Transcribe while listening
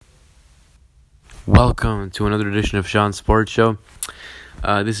Welcome to another edition of Sean's Sports Show.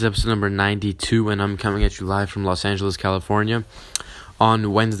 This is episode number 92, and I'm coming at you live from Los Angeles, California,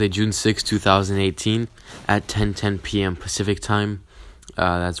 on Wednesday, June 6, 2018, at 10:10 p.m. Pacific Time.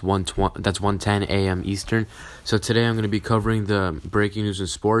 That's 1:10 a.m. Eastern. So today I'm going to be covering the breaking news in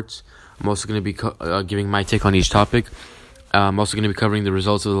sports. I'm also going to be giving my take on each topic. I'm also going to be covering the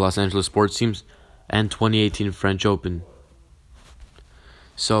results of the Los Angeles sports teams and 2018 French Open.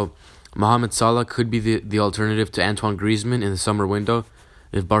 So, Mohamed Salah could be the alternative to Antoine Griezmann in the summer window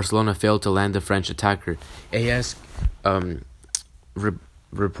if Barcelona failed to land the French attacker. AS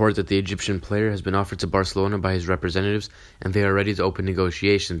report that the Egyptian player has been offered to Barcelona by his representatives, and they are ready to open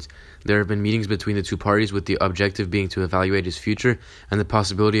negotiations. There have been meetings between the two parties, with the objective being to evaluate his future and the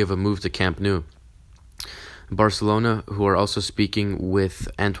possibility of a move to Camp Nou. Barcelona, who are also speaking with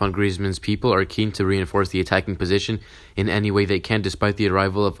Antoine Griezmann's people, are keen to reinforce the attacking position in any way they can, despite the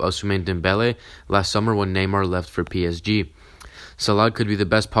arrival of Ousmane Dembele last summer when Neymar left for PSG. Salah could be the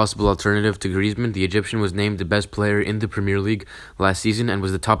best possible alternative to Griezmann. The Egyptian was named the best player in the Premier League last season and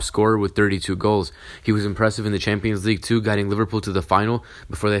was the top scorer with 32 goals. He was impressive in the Champions League too, guiding Liverpool to the final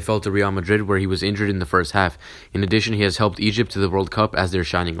before they fell to Real Madrid, where he was injured in the first half. In addition, he has helped Egypt to the World Cup as their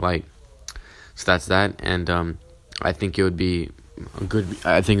shining light. So that's that, and I think it would be a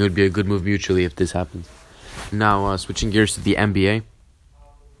good move mutually if this happens. Now, switching gears to the NBA.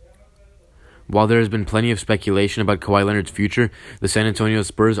 While there has been plenty of speculation about Kawhi Leonard's future, the San Antonio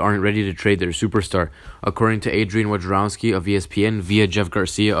Spurs aren't ready to trade their superstar. According to Adrian Wojnarowski of ESPN via Jeff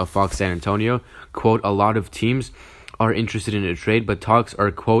Garcia of Fox San Antonio, quote, a lot of teams are interested in a trade, but talks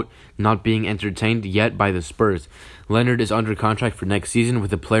are, quote, not being entertained yet by the Spurs. Leonard is under contract for next season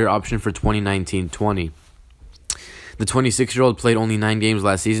with a player option for 2019-20. The 26-year-old played only 9 games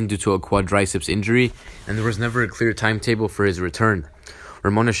last season due to a quadriceps injury, and there was never a clear timetable for his return.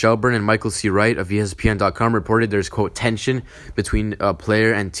 Ramona Shelburne and Michael C. Wright of ESPN.com reported there's, quote, tension between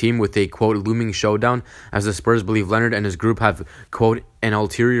player and team with a, quote, looming showdown, as the Spurs believe Leonard and his group have, quote, an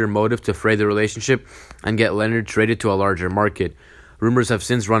ulterior motive to fray the relationship and get Leonard traded to a larger market. Rumors have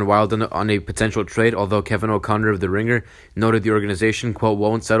since run wild on a potential trade, although Kevin O'Connor of The Ringer noted the organization, quote,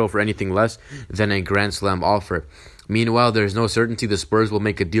 won't settle for anything less than a Grand Slam offer. Meanwhile, there is no certainty the Spurs will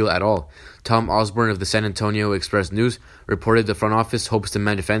make a deal at all. Tom Osborne of the San Antonio Express News reported the front office hopes to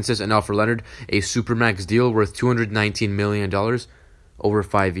mend fences and offer Leonard a supermax deal worth $219 million over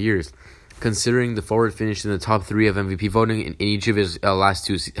 5 years. Considering the forward finished in the top 3 of MVP voting in each of his last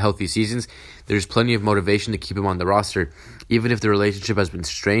 2 healthy seasons, there's plenty of motivation to keep him on the roster. Even if the relationship has been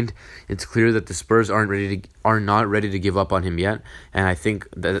strained, it's clear that the Spurs are not ready to give up on him yet, and I think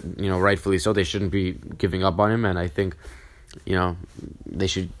that, rightfully so, they shouldn't be giving up on him, and I think, they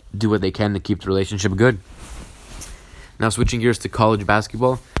should do what they can to keep the relationship good. Now, switching gears to college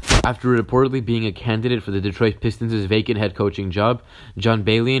basketball. After reportedly being a candidate for the Detroit Pistons' vacant head coaching job, John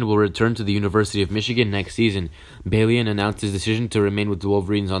Balian will return to the University of Michigan next season. Balian announced his decision to remain with the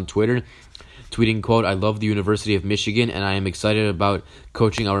Wolverines on Twitter, tweeting, quote, I love the University of Michigan, and I am excited about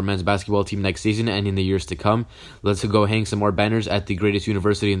coaching our men's basketball team next season and in the years to come. Let's go hang some more banners at the greatest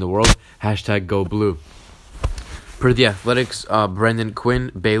university in the world. #GoBlue. Per The Athletics, Brendan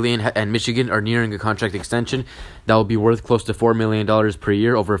Quinn, Balian, and Michigan are nearing a contract extension that will be worth close to $4 million per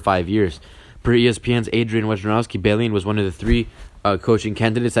year over 5 years. Per ESPN's Adrian Wojnarowski, Balian was one of the 3 coaching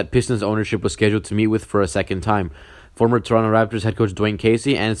candidates that Pistons ownership was scheduled to meet with for a second time. Former Toronto Raptors head coach Dwayne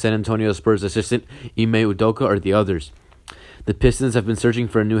Casey and San Antonio Spurs assistant Ime Udoka are the others. The Pistons have been searching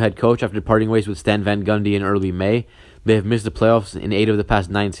for a new head coach after parting ways with Stan Van Gundy in early May. They have missed the playoffs in 8 of the past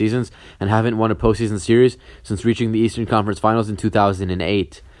 9 seasons and haven't won a postseason series since reaching the Eastern Conference Finals in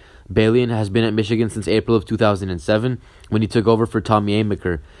 2008. Balian has been at Michigan since April of 2007 when he took over for Tommy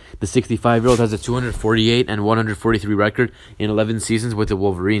Amaker. The 65-year-old has a 248 and 143 record in 11 seasons with the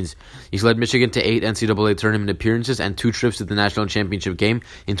Wolverines. He's led Michigan to 8 NCAA tournament appearances and 2 trips to the national championship game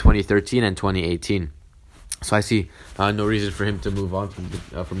in 2013 and 2018. So I see no reason for him to move on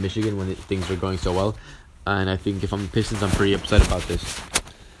from Michigan when things are going so well. And I think if I'm the Pistons, I'm pretty upset about this.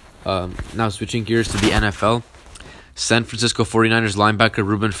 Now switching gears to the NFL. San Francisco 49ers linebacker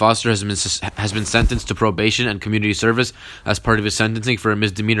Reuben Foster has been sentenced to probation and community service as part of his sentencing for a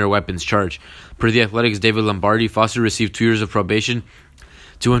misdemeanor weapons charge. Per The Athletics' David Lombardi, Foster received 2 years of probation,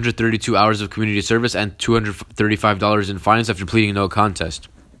 232 hours of community service, and $235 in fines after pleading no contest.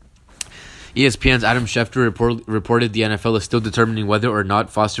 ESPN's Adam Schefter reported the NFL is still determining whether or not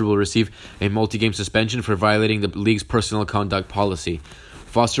Foster will receive a multi-game suspension for violating the league's personal conduct policy.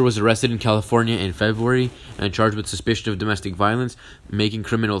 Foster was arrested in California in February and charged with suspicion of domestic violence, making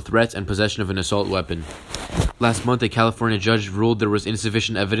criminal threats, and possession of an assault weapon. Last month, a California judge ruled there was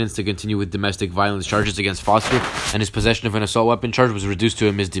insufficient evidence to continue with domestic violence charges against Foster, and his possession of an assault weapon charge was reduced to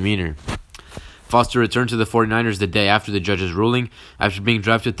a misdemeanor. Foster returned to the 49ers the day after the judge's ruling. After being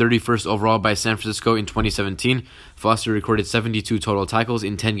drafted 31st overall by San Francisco in 2017, Foster recorded 72 total tackles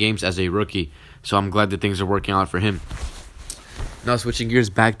in 10 games as a rookie, so I'm glad that things are working out for him. Now switching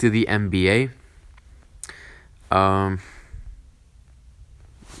gears back to the NBA.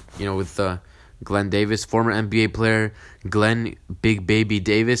 With Glenn Davis, former NBA player Glenn Big Baby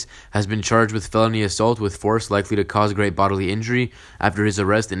Davis, has been charged with felony assault with force likely to cause great bodily injury after his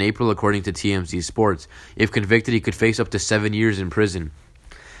arrest in April, according to TMZ Sports. If convicted, he could face up to 7 years in prison.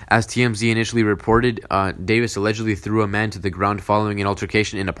 As TMZ initially reported, Davis allegedly threw a man to the ground following an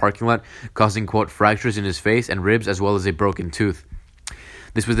altercation in a parking lot, causing, quote, fractures in his face and ribs as well as a broken tooth.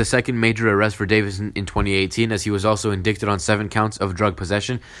 This was the second major arrest for Davis in 2018, as he was also indicted on 7 counts of drug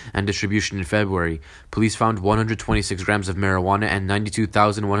possession and distribution in February. Police found 126 grams of marijuana and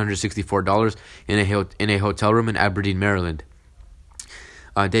 $92,164 in a hotel room in Aberdeen, Maryland.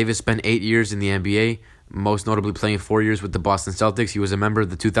 Davis spent 8 years in the NBA, most notably playing 4 years with the Boston Celtics. He was a member of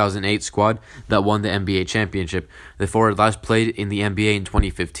the 2008 squad that won the NBA championship. The forward last played in the NBA in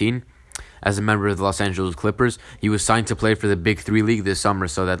 2015. As a member of the Los Angeles Clippers, he was signed to play for the Big Three League this summer,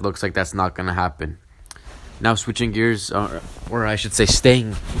 so that looks like that's not going to happen. Now switching gears, or I should say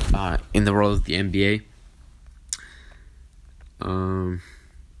staying in the world of the NBA. The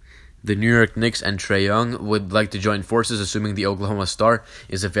New York Knicks and Trae Young would like to join forces, assuming the Oklahoma Star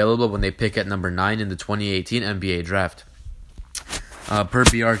is available when they pick at number 9 in the 2018 NBA Draft. Per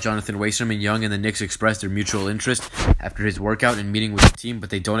BR, Jonathan Wasserman, Young and the Knicks expressed their mutual interest after his workout and meeting with the team, but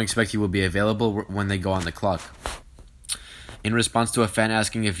they don't expect he will be available when they go on the clock. In response to a fan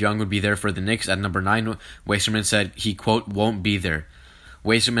asking if Young would be there for the Knicks at number 9, Wasserman said he, quote, won't be there.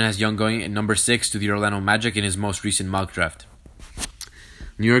 Wasserman has Young going at number 6 to the Orlando Magic in his most recent mock draft.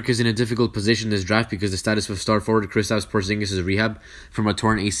 New York is in a difficult position this draft because the status of star forward Kristaps Porzingis' rehab from a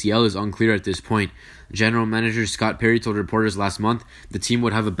torn ACL is unclear at this point. General Manager Scott Perry told reporters last month the team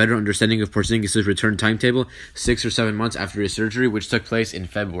would have a better understanding of Porzingis' return timetable 6 or 7 months after his surgery, which took place in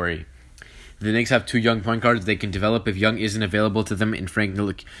February. The Knicks have 2 young point guards they can develop if Young isn't available to them in Frank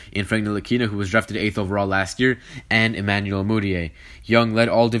Ntilikina, who was drafted 8th overall last year, and Emmanuel Mudiay. Young led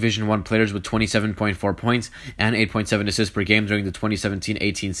all Division I players with 27.4 points and 8.7 assists per game during the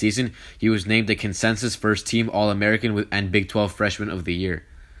 2017-18 season. He was named a consensus first-team All-American and Big 12 Freshman of the Year.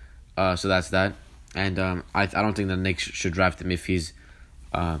 So that's that. And I don't think the Knicks should draft him if he's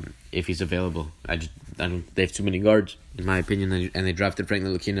available. I don't. They have too many guards, in my opinion, and they drafted Frank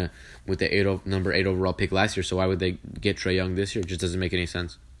Ntilikina with the number 8 overall pick last year. So why would they get Trae Young this year? It just doesn't make any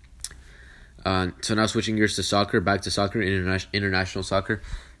sense. So now switching gears to soccer, back to soccer, international soccer.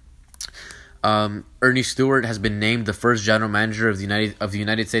 Ernie Stewart has been named the first general manager of the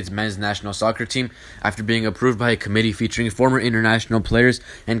United States men's national soccer team after being approved by a committee featuring former international players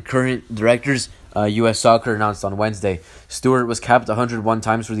and current directors. U.S. Soccer announced on Wednesday. Stewart was capped 101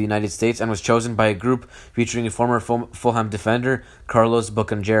 times for the United States and was chosen by a group featuring a former Fulham defender, Carlos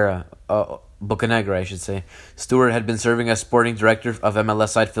Bocanegra. Stewart had been serving as sporting director of MLS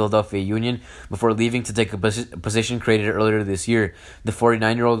side Philadelphia Union before leaving to take a position created earlier this year. The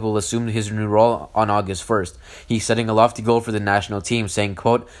 49-year-old will assume his new role on August 1st. He's setting a lofty goal for the national team, saying,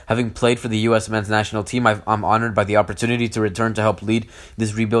 quote, having played for the U.S. men's national team, I'm honored by the opportunity to return to help lead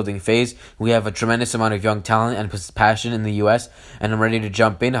this rebuilding phase. We have a tremendous amount of young talent and passion in the U.S., and I'm ready to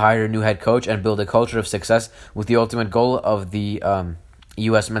jump in, hire a new head coach, and build a culture of success with the ultimate goal of the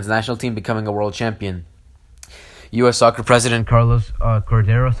U.S. men's national team becoming a world champion. U.S. Soccer President Carlos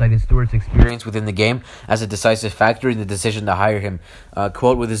Cordero cited Stewart's experience within the game as a decisive factor in the decision to hire him.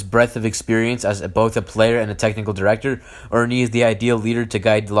 Quote, with his breadth of experience as both a player and a technical director, Ernie is the ideal leader to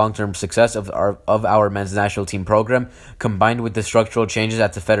guide the long-term success of our men's national team program. Combined with the structural changes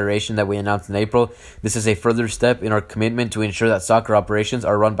at the federation that we announced in April, this is a further step in our commitment to ensure that soccer operations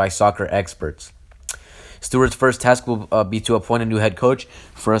are run by soccer experts. Stewart's first task will be to appoint a new head coach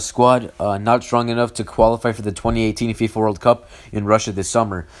for a squad not strong enough to qualify for the 2018 FIFA World Cup in Russia this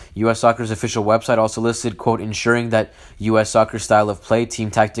summer. U.S. Soccer's official website also listed, quote, ensuring that U.S. Soccer style of play,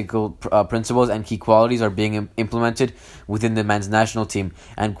 team tactical principles, and key qualities are being implemented within the men's national team,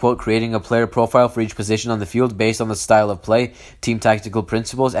 and, quote, creating a player profile for each position on the field based on the style of play, team tactical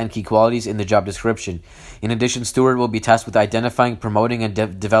principles, and key qualities in the job description. In addition, Stewart will be tasked with identifying, promoting, and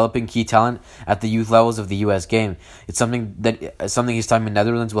developing key talent at the youth levels of the U.S. game. It's something his time in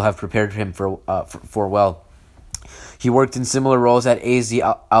Netherlands will have prepared him for well. He worked in similar roles at AZ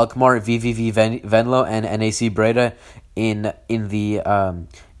Alkmaar, VVV Venlo, and NAC Breda in the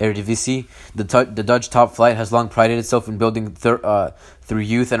Eredivisie. The Dutch top flight has long prided itself in building through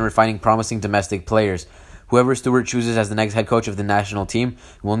youth and refining promising domestic players. Whoever Stuart chooses as the next head coach of the national team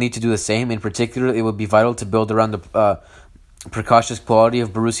will need to do the same. In particular, it will be vital to build around the precocious quality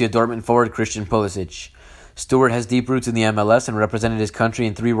of Borussia Dortmund forward Christian Pulisic. Stuart has deep roots in the MLS and represented his country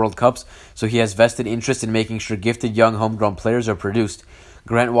in 3 World Cups, so he has vested interest in making sure gifted young homegrown players are produced.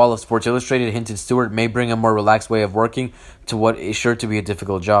 Grant Wall of Sports Illustrated hinted Stuart may bring a more relaxed way of working to what is sure to be a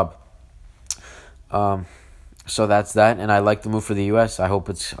difficult job. So that's that, and I like the move for the U.S. I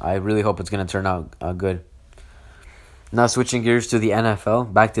really hope it's going to turn out good. Now switching gears to the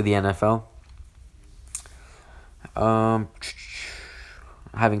NFL, back to the NFL.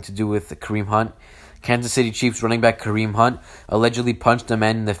 Having to do with Kareem Hunt. Kansas City Chiefs running back Kareem Hunt allegedly punched a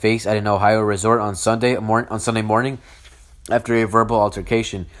man in the face at an Ohio resort on Sunday morning after a verbal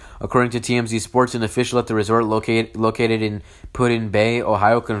altercation. According to TMZ Sports, an official at the resort located in Put-in Bay,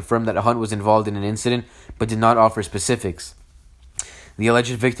 Ohio, confirmed that Hunt was involved in an incident, but did not offer specifics. The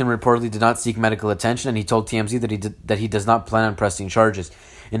alleged victim reportedly did not seek medical attention, and he told TMZ that he does not plan on pressing charges.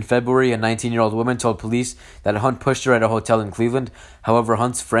 In February, a 19-year-old woman told police that Hunt pushed her at a hotel in Cleveland. However,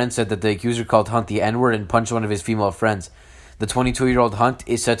 Hunt's friend said that the accuser called Hunt the N-word and punched one of his female friends. The 22-year-old Hunt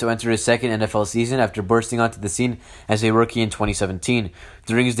is set to enter his second NFL season after bursting onto the scene as a rookie in 2017.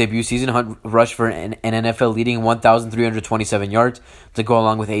 During his debut season, Hunt rushed for an NFL-leading 1,327 yards to go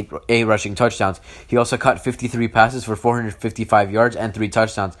along with 8 rushing touchdowns. He also caught 53 passes for 455 yards and 3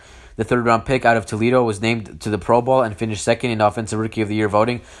 touchdowns. The third-round pick out of Toledo was named to the Pro Bowl and finished second in Offensive Rookie of the Year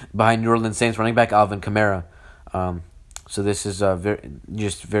voting behind New Orleans Saints running back Alvin Kamara. So this is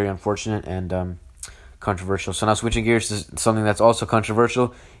very unfortunate and controversial. So now switching gears to something that's also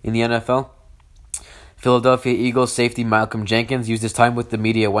controversial in the NFL. Philadelphia Eagles safety Malcolm Jenkins used his time with the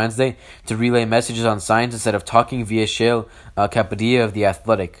media Wednesday to relay messages on signs instead of talking via Shale Capadilla of The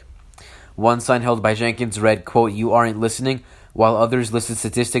Athletic. One sign held by Jenkins read, quote, "You aren't listening," while others listed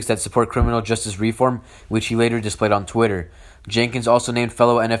statistics that support criminal justice reform, which he later displayed on Twitter. Jenkins also named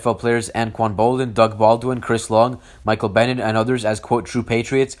fellow NFL players Anquan Boldin, Doug Baldwin, Chris Long, Michael Bennett, and others as, quote, "true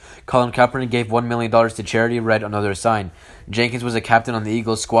patriots." Colin Kaepernick gave $1 million to charity, read another sign. Jenkins was a captain on the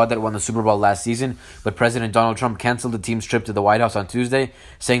Eagles squad that won the Super Bowl last season, but President Donald Trump canceled the team's trip to the White House on Tuesday,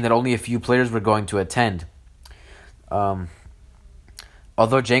 saying that only a few players were going to attend.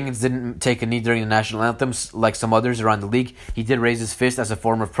 Although Jenkins didn't take a knee during the national anthem, like some others around the league, he did raise his fist as a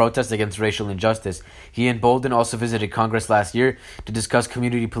form of protest against racial injustice. He and Bolden also visited Congress last year to discuss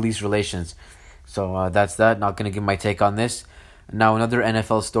community police relations. So that's that. Not going to give my take on this. Now another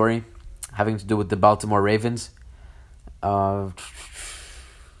NFL story having to do with the Baltimore Ravens. The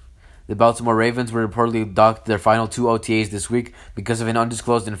Baltimore Ravens were reportedly docked their final 2 OTAs this week because of an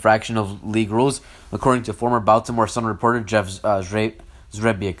undisclosed infraction of league rules, according to former Baltimore Sun reporter Jeff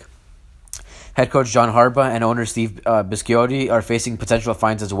Zrebiec. Head coach John Harbaugh and owner Steve Bisciotti are facing potential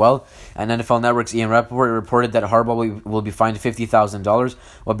fines as well, and NFL Network's Ian Rappaport reported that Harbaugh will be fined $50,000,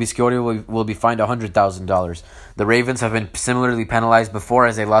 while Bisciotti will be fined $100,000. The Ravens have been similarly penalized before,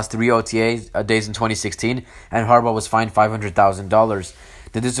 as they lost 3 OTA days in 2016, and Harbaugh was fined $500,000.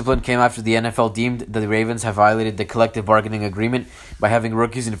 The discipline came after the NFL deemed that the Ravens have violated the collective bargaining agreement by having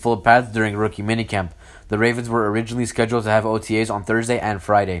rookies in full pads during rookie minicamp. The Ravens were originally scheduled to have OTAs on Thursday and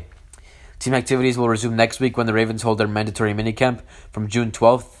Friday. Team activities will resume next week when the Ravens hold their mandatory minicamp from June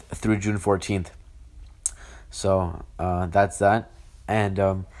 12th through June 14th. So that's that.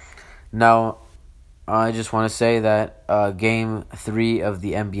 And now I just want to say that Game 3 of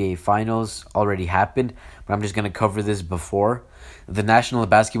the NBA Finals already happened, but I'm just going to cover this before. The National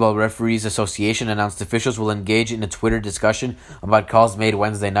Basketball Referees Association announced officials will engage in a Twitter discussion about calls made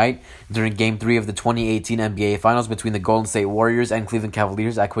Wednesday night during Game 3 of the 2018 NBA Finals between the Golden State Warriors and Cleveland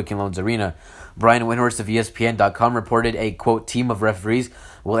Cavaliers at Quicken Loans Arena. Brian Windhorst of ESPN.com reported a, quote, "team of referees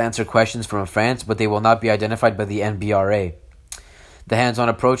will answer questions from fans, but they will not be identified by the NBRA. The hands-on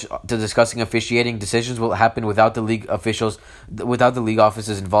approach to discussing officiating decisions will happen without the league office's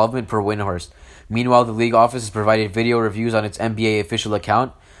involvement, per Windhorst. Meanwhile, the league office has provided video reviews on its NBA official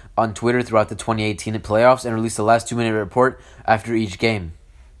account on Twitter throughout the 2018 playoffs and released the last 2-minute report after each game.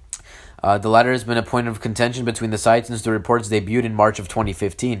 The latter has been a point of contention between the sides since the reports debuted in March of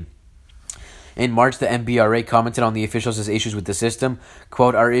 2015. In March, the NBRA commented on the officials' issues with the system.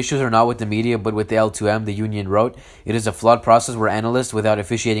 Quote, "Our issues are not with the media, but with the L2M," the union wrote. "It is a flawed process where analysts without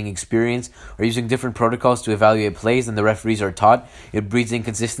officiating experience are using different protocols to evaluate plays than the referees are taught. It breeds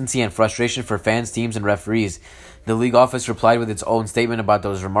inconsistency and frustration for fans, teams, and referees. The league office replied with its own statement about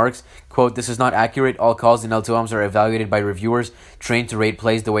those remarks. Quote, "This is not accurate. All calls in L2Ms are evaluated by reviewers trained to rate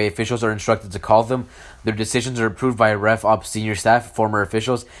plays the way officials are instructed to call them. Their decisions are approved by ref ops senior staff, former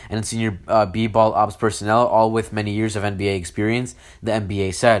officials, and senior B-ball ops personnel, all with many years of NBA experience," the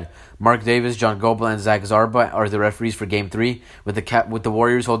NBA said. Mark Davis, John Goebel, and Zach Zarba are the referees for Game 3, with the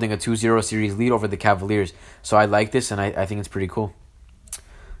Warriors holding a 2-0 series lead over the Cavaliers. So I like this, and I think it's pretty cool.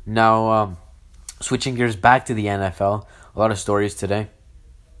 Now, switching gears back to the NFL, a lot of stories today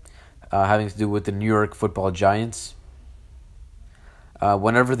having to do with the New York Football Giants.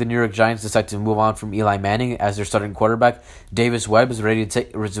 Whenever the New York Giants decide to move on from Eli Manning as their starting quarterback, Davis Webb is ready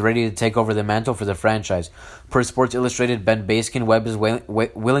to take over the mantle for the franchise. Per Sports Illustrated, Ben Baskin, Webb is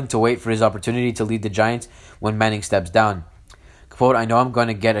willing to wait for his opportunity to lead the Giants when Manning steps down. Quote, "I know I'm going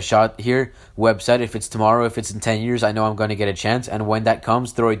to get a shot here," Webb said. "If it's tomorrow, if it's in 10 years, I know I'm going to get a chance. And when that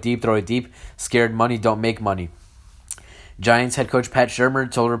comes, throw it deep. Scared money don't make money." Giants head coach Pat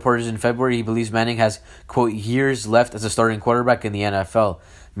Shurmur told reporters in February he believes Manning has, quote, "years left as a starting quarterback in the NFL."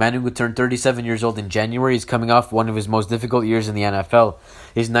 Manning would turn 37 years old in January. He's coming off one of his most difficult years in the NFL.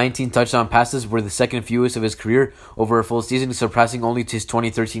 His 19 touchdown passes were the second fewest of his career over a full season, surpassing only his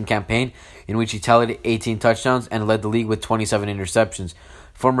 2013 campaign, in which he tallied 18 touchdowns and led the league with 27 interceptions.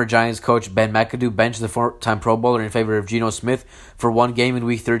 Former Giants coach Ben McAdoo benched the four-time Pro Bowler in favor of Geno Smith for one game in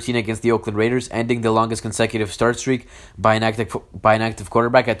Week 13 against the Oakland Raiders, ending the longest consecutive start streak by an active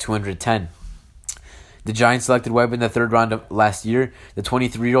quarterback at 210. The Giants selected Webb in the third round of last year. The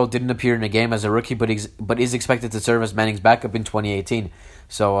 23-year-old didn't appear in a game as a rookie, but is expected to serve as Manning's backup in 2018.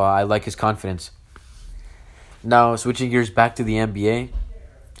 So I like his confidence. Now, switching gears back to the NBA,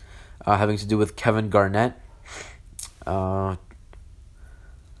 having to do with Kevin Garnett.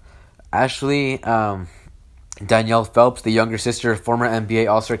 Ashley Danielle Phelps, the younger sister of former NBA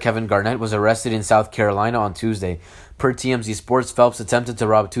All-Star Kevin Garnett, was arrested in South Carolina on Tuesday. Per TMZ Sports, Phelps attempted to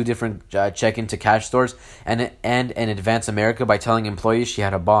rob two different check-into-cash stores and an Advance America by telling employees she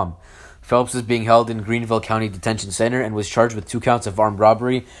had a bomb. Phelps is being held in Greenville County Detention Center and was charged with 2 counts of armed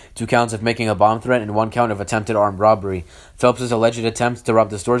robbery, 2 counts of making a bomb threat, and 1 count of attempted armed robbery. Phelps' alleged attempt to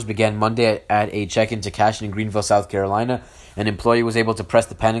rob the stores began Monday at a check-into-cash in Greenville, South Carolina. An employee was able to press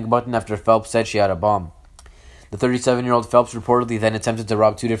the panic button after Phelps said she had a bomb. The 37-year-old Phelps reportedly then attempted to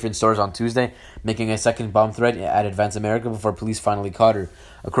rob 2 different stores on Tuesday, making a second bomb threat at Advance America before police finally caught her.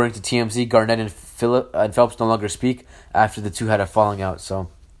 According to TMZ, Garnett and Phelps no longer speak after the two had a falling out, so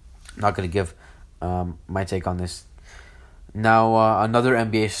I'm not going to give my take on this. Now, another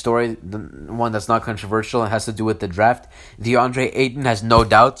NBA story, the one that's not controversial, and has to do with the draft. DeAndre Ayton has no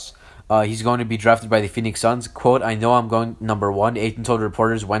doubts. He's going to be drafted by the Phoenix Suns. Quote, "I know I'm going number 1, Ayton told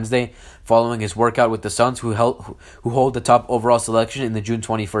reporters Wednesday following his workout with the Suns, who hold the top overall selection in the June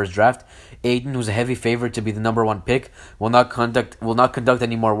 21st draft. Ayton, who's a heavy favorite to be the number 1 pick, will not conduct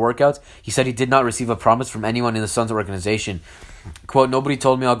any more workouts. He said he did not receive a promise from anyone in the Suns organization. Quote, "Nobody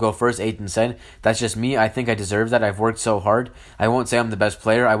told me I'll go first," Ayton said. "That's just me. I think I deserve that. I've worked so hard. I won't say I'm the best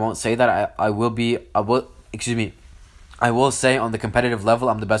player. I won't say that. I will say on the competitive level,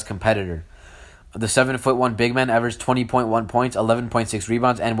 I'm the best competitor." The 7'1" big man averaged 20.1 points, 11.6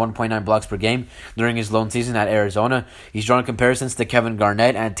 rebounds, and 1.9 blocks per game during his lone season at Arizona. He's drawn comparisons to Kevin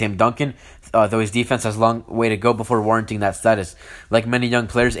Garnett and Tim Duncan, though his defense has a long way to go before warranting that status. Like many young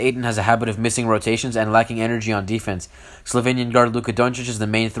players, Ayton has a habit of missing rotations and lacking energy on defense. Slovenian guard Luka Doncic is the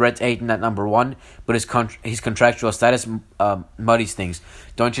main threat to Ayton at number 1, but his contractual status muddies things.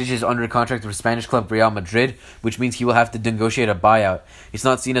 Doncic is under contract with Spanish club Real Madrid, which means he will have to negotiate a buyout. It's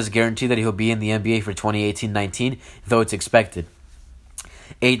not seen as a guarantee that he'll be in the NBA for 2018-19, though it's expected.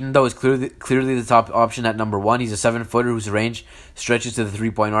 Ayton, though, is clearly the top option at number 1. He's a 7-footer whose range stretches to the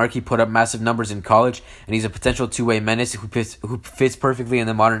three-point arc. He put up massive numbers in college, and he's a potential two-way menace who fits perfectly in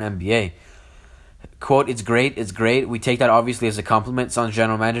the modern NBA. Quote, it's great. We take that obviously as a compliment," Suns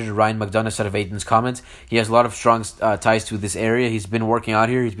general manager Ryan McDonough said of Ayton's comments. "He has a lot of strong ties to this area. He's been working out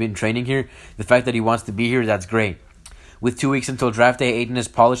here. He's been training here. The fact that he wants to be here, that's great." With 2 weeks until draft day, Ayton is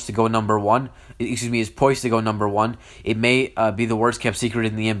poised to go number 1. It may be the worst kept secret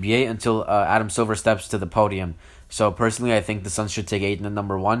in the NBA until Adam Silver steps to the podium. So personally, I think the Suns should take Ayton at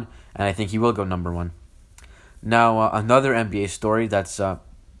number 1, and I think he will go number 1. Now, another NBA story that's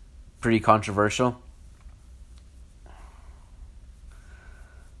pretty controversial,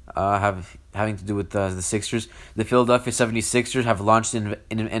 having to do with the Sixers. The Philadelphia 76ers have launched an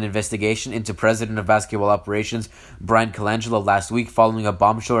investigation into President of Basketball Operations Brian Colangelo last week following a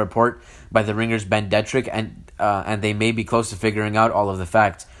bombshell report by the Ringer's Ben Detrick, and they may be close to figuring out all of the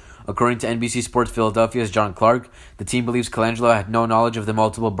facts. According to NBC Sports Philadelphia's John Clark, the team believes Colangelo had no knowledge of the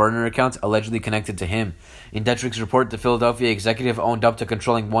multiple burner accounts allegedly connected to him. In Detrick's report, the Philadelphia executive owned up to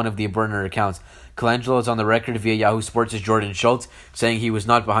controlling one of the burner accounts. Colangelo is on the record via Yahoo Sports' Jordan Schultz, saying he was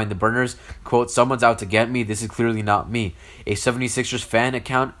not behind the burners. Quote, "Someone's out to get me. This is clearly not me." A 76ers fan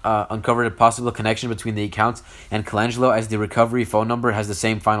account uncovered a possible connection between the accounts and Colangelo, as the recovery phone number has the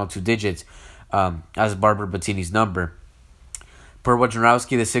same final two digits as Barbara Bettini's number. Per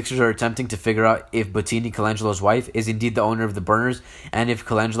Wojnarowski, the Sixers are attempting to figure out if Bettini, Colangelo's wife, is indeed the owner of the burners and if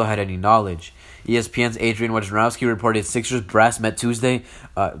Colangelo had any knowledge. ESPN's Adrian Wojnarowski reported Sixers brass met Tuesday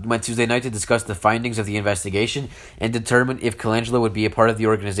night to discuss the findings of the investigation and determine if Colangelo would be a part of the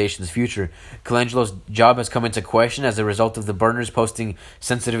organization's future. Colangelo's job has come into question as a result of the burners posting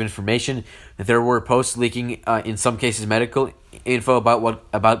sensitive information. There were posts leaking, in some cases medical info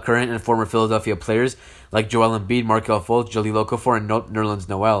about current and former Philadelphia players like Joel Embiid, Markelle Fultz, Jahlil Okafor, and Nerlens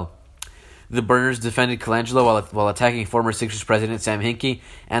Noel. The burners defended Colangelo while attacking former Sixers president Sam Hinkie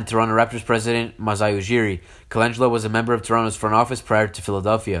and Toronto Raptors president Masai Ujiri. Colangelo was a member of Toronto's front office prior to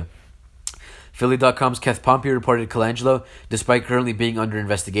Philadelphia. Philly.com's Keith Pompey reported Colangelo, despite currently being under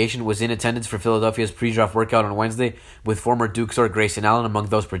investigation, was in attendance for Philadelphia's pre-draft workout on Wednesday, with former Duke star Grayson Allen among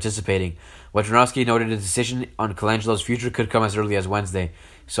those participating. Wojnarowski noted a decision on Colangelo's future could come as early as Wednesday,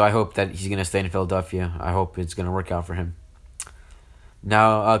 so I hope that he's going to stay in Philadelphia. I hope it's going to work out for him.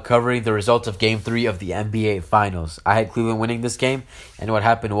 Now, covering the results of Game 3 of the NBA Finals. I had Cleveland winning this game, and what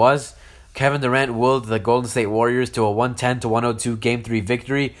happened was Kevin Durant willed the Golden State Warriors to a 110-102 Game 3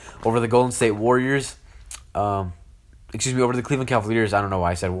 victory over the Golden State Warriors. Over the Cleveland Cavaliers. I don't know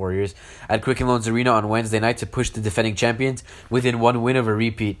why I said Warriors. At Quicken Loans Arena on Wednesday night to push the defending champions within one win of a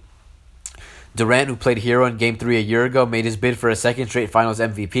repeat. Durant, who played hero in Game 3 a year ago, made his bid for a second straight Finals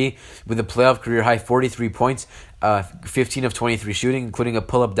MVP with a playoff career-high 43 points, 15 of 23 shooting, including a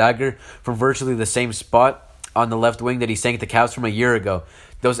pull-up dagger from virtually the same spot on the left wing that he sank the Cavs from a year ago.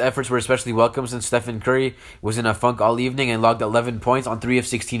 Those efforts were especially welcome since Stephen Curry was in a funk all evening and logged 11 points on 3 of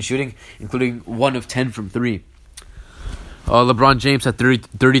 16 shooting, including 1 of 10 from 3. LeBron James had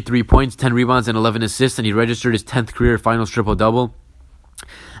 33 points, 10 rebounds, and 11 assists, and he registered his 10th career Finals triple-double.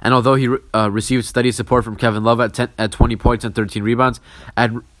 And although he received steady support from Kevin Love at 20 points and 13 rebounds,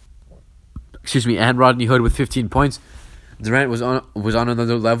 and Rodney Hood with 15 points, Durant was on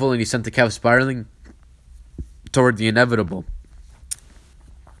another level, and he sent the Cavs spiraling toward the inevitable.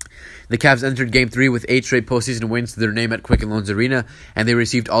 The Cavs entered Game 3 with 8 straight postseason wins to their name at Quicken Loans Arena, and they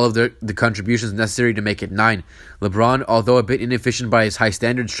received all of the contributions necessary to make it 9. LeBron, although a bit inefficient by his high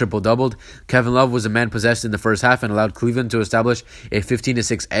standards, triple-doubled. Kevin Love was a man possessed in the first half and allowed Cleveland to establish a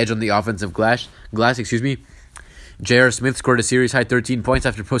 15-6 edge on the offensive glass. J.R. Smith scored a series-high 13 points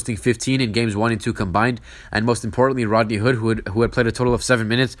after posting 15 in Games 1 and 2 combined, and most importantly, Rodney Hood, who had played a total of 7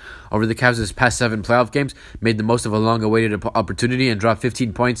 minutes over the Cavs' past 7 playoff games, made the most of a long-awaited opportunity and dropped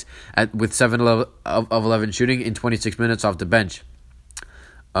 15 points with 7 of 11 shooting in 26 minutes off the bench.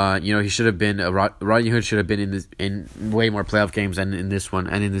 He should have been Rodney Hood should have been in way more playoff games than in this one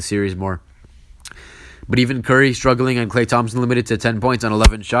and in the series more. But even Curry struggling and Klay Thompson limited to 10 points on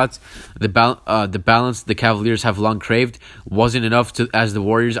 11 shots, the balance the Cavaliers have long craved wasn't enough as the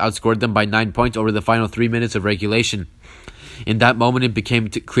Warriors outscored them by 9 points over the final 3 minutes of regulation. In that moment, it became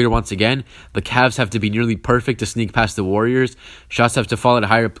clear once again, the Cavs have to be nearly perfect to sneak past the Warriors. Shots have to fall at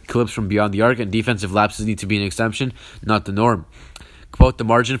higher clips from beyond the arc, and defensive lapses need to be an exception, not the norm. Quote, "The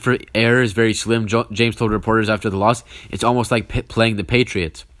margin for error is very slim," James told reporters after the loss. "It's almost like playing the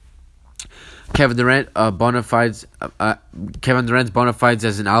Patriots." Kevin Durant's bona fides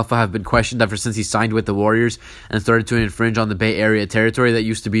as an alpha have been questioned ever since he signed with the Warriors and started to infringe on the Bay Area territory that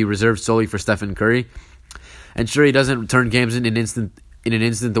used to be reserved solely for Stephen Curry. And sure, he doesn't turn games in an instant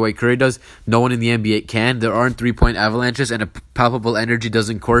the way Curry does. No one in the NBA can. There aren't 3-point avalanches, and a palpable energy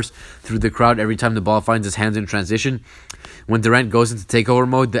doesn't course through the crowd every time the ball finds his hands in transition. When Durant goes into takeover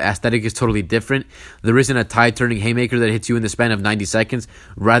mode, the aesthetic is totally different. There isn't a tide-turning haymaker that hits you in the span of 90 seconds.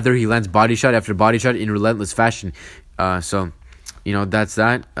 Rather, he lands body shot after body shot in relentless fashion. That's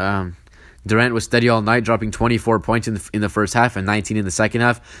that. Durant was steady all night, dropping 24 points in the first half and 19 in the second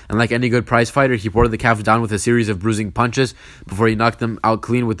half. And like any good prize fighter, he wore the Cavs down with a series of bruising punches before he knocked them out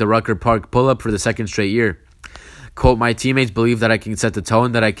clean with the Rucker Park pull-up for the second straight year. Quote, "My teammates believe that I can set the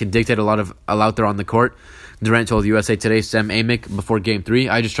tone, that I can dictate a lot out there on the court," Durant told USA Today's Sam Amick before Game 3.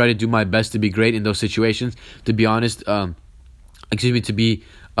 "I just try to do my best to be great in those situations. To be honest, to be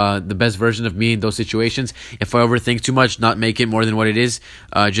the best version of me in those situations. If I overthink too much, not make it more than what it is.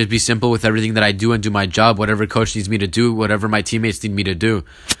 Just be simple with everything that I do and do my job, whatever coach needs me to do, whatever my teammates need me to do."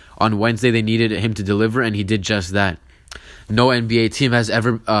 On Wednesday, they needed him to deliver, and he did just that. No NBA team has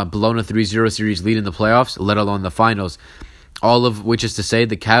ever blown a 3-0 series lead in the playoffs, let alone the finals. All of which is to say,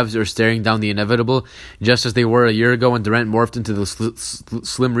 the Cavs are staring down the inevitable, just as they were a year ago when Durant morphed into the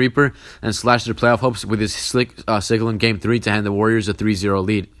Slim Reaper and slashed their playoff hopes with his slick signal in Game 3 to hand the Warriors a 3-0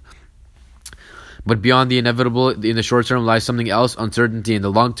 lead. But beyond the inevitable, in the short term lies something else, uncertainty in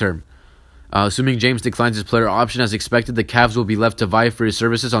the long term. Assuming James declines his player option as expected, the Cavs will be left to vie for his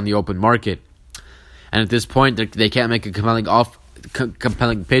services on the open market. And at this point, they can't make a compelling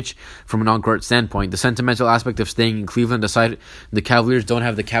pitch from an on-court standpoint. The sentimental aspect of staying in Cleveland aside, the Cavaliers don't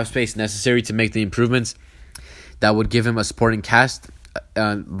have the cap space necessary to make the improvements that would give him a supporting cast,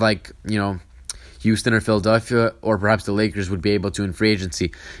 like Houston or Philadelphia or perhaps the Lakers would be able to in free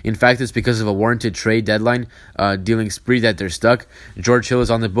agency. In fact, it's because of a warranted trade deadline dealing spree that they're stuck. George Hill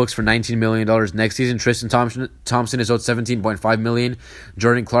is on the books for $19 million next season. Tristan Thompson is owed $17.5 million.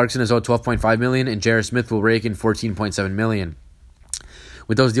 Jordan Clarkson is owed $12.5 million, and J.R. Smith will rake in $14.7 million.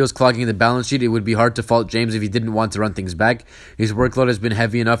 With those deals clogging the balance sheet, it would be hard to fault James if he didn't want to run things back. His workload has been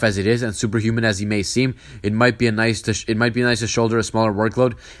heavy enough as it is, and superhuman as he may seem, it might be nice to shoulder a smaller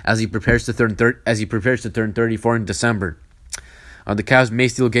workload as he prepares to turn 34 in December. The Cavs may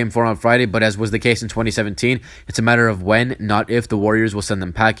steal Game 4 on Friday, but as was the case in 2017, it's a matter of when, not if, the Warriors will send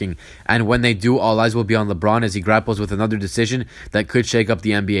them packing. And when they do, all eyes will be on LeBron as he grapples with another decision that could shake up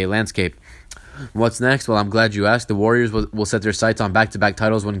the NBA landscape. What's next? Well, I'm glad you asked. The Warriors will set their sights on back-to-back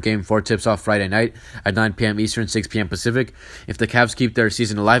titles when Game 4 tips off Friday night at 9 p.m. Eastern, 6 p.m. Pacific. If the Cavs keep their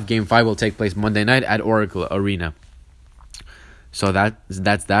season alive, Game 5 will take place Monday night at Oracle Arena. So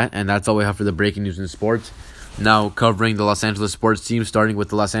that's that, and that's all we have for the breaking news in sports. Now covering the Los Angeles sports team, starting with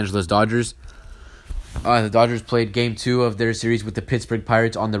the Los Angeles Dodgers. The Dodgers played Game 2 of their series with the Pittsburgh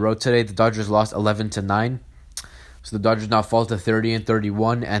Pirates on the road today. The Dodgers lost 11-9. So the Dodgers now fall to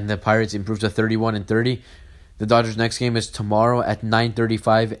 30-31, and the Pirates improve to 31-30. The Dodgers' next game is tomorrow at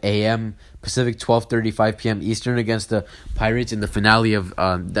 9:35 a.m. Pacific, 12:35 p.m. Eastern against the Pirates in the finale of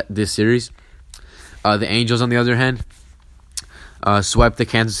this series. The Angels, on the other hand, swept the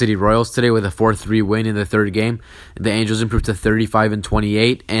Kansas City Royals today with a 4-3 win in the third game. The Angels improved to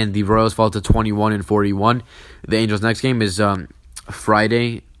 35-28, and the Royals fall to 21-41. The Angels' next game is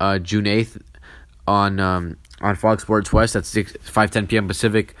Friday, June 8th on Fox Sports West at 5:10 p.m.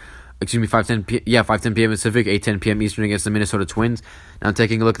 Pacific. 5:10 p.m. Pacific, 8:10 p.m. Eastern against the Minnesota Twins. Now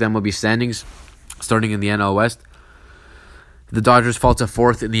taking a look at the MLB standings, starting in the NL West. The Dodgers fall to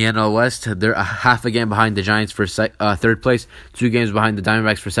 4th in the NL West. They're a half a game behind the Giants for third place, 2 games behind the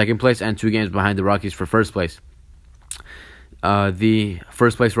Diamondbacks for second place, and 2 games behind the Rockies for first place. The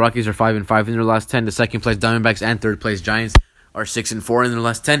first place Rockies are 5-5 in their last 10. The second place Diamondbacks and third place Giants are 6-4 in their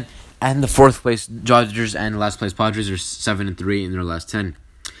last 10. And the fourth place Dodgers and last place Padres are 7-3 in their last 10.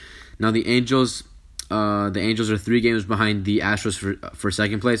 Now the Angels are 3 games behind the Astros for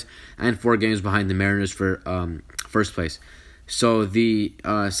second place, and 4 games behind the Mariners for first place. So the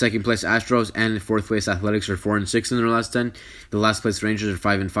second place Astros and fourth place Athletics are 4-6 in their last 10. The last place Rangers are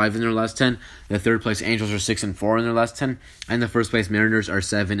 5-5 in their last 10. The third place Angels are 6-4 in their last 10, and the first place Mariners are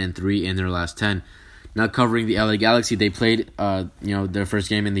 7-3 in their last 10. Now covering the LA Galaxy, they played their first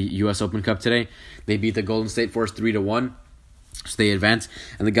game in the U.S. Open Cup today. They beat the Golden State Force 3-1, so they advance.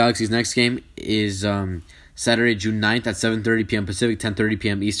 And the Galaxy's next game is Saturday, June 9th at 7:30 p.m. Pacific, 10:30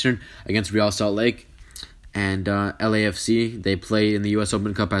 p.m. Eastern against Real Salt Lake. And LAFC, they play in the U.S.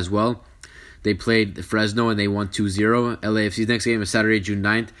 Open Cup as well. They played Fresno and they won 2-0. LAFC's next game is Saturday, June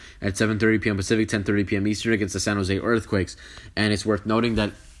 9th at 7:30 p.m. Pacific, 10:30 p.m. Eastern against the San Jose Earthquakes. And it's worth noting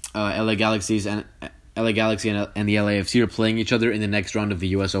that LA Galaxy and the LAFC are playing each other in the next round of the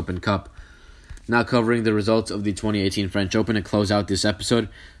U.S. Open Cup. Now covering the results of the 2018 French Open to close out this episode,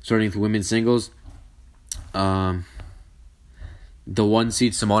 starting with women's singles. The 1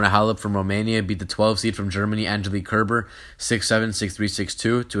 seed Simona Halep from Romania beat the 12 seed from Germany Angelique Kerber 6-7, 6-3,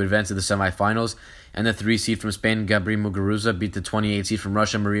 6-2 to advance to the semifinals. And the 3 seed from Spain Gabri Muguruza beat the 28 seed from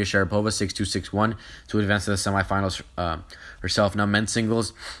Russia Maria Sharapova 6-2, 6-1 to advance to the semifinals herself. Now men's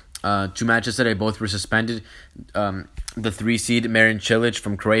singles. 2 matches today, both were suspended. The 3 seed Marin Cilic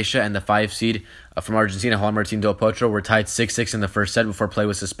from Croatia and the 5 seed from Argentina Juan Martín del Potro were tied 6-6 in the first set before play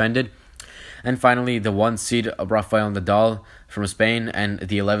was suspended. And finally, the 1 seed Rafael Nadal from Spain and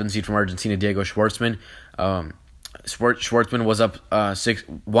the 11 seed from Argentina Diego Schwartzman. Schwartzman was up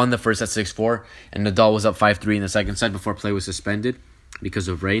won the first set 6-4, and Nadal was up 5-3 in the second set before play was suspended because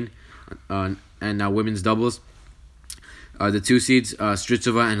of rain. And now women's doubles. The 2 seeds,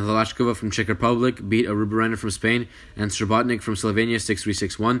 Strycova and Hlavackova from Czech Republic, beat Arubarena from Spain and Srebotnik from Slovenia 6-3,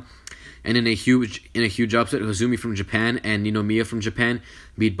 6-1. And in a huge upset, Hozumi from Japan and Ninomiya from Japan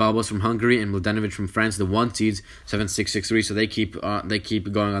beat Babos from Hungary and Mladenovic from France, the 1 seeds, 7-6, 6-3. So they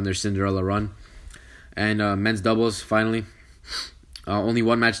keep going on their Cinderella run. And men's doubles finally. Only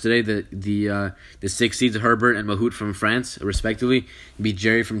one match today. The 6 seeds Herbert and Mahut from France, respectively, beat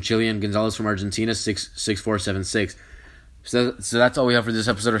Jerry from Chile and Gonzalez from Argentina 6-4, 7-6. So that's all we have for this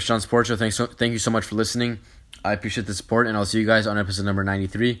episode of Sean Sports Show. Thank you so much for listening. I appreciate the support, and I'll see you guys on episode number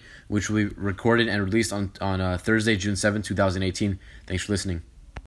 93, which will be recorded and released on Thursday, June 7, 2018. Thanks for listening.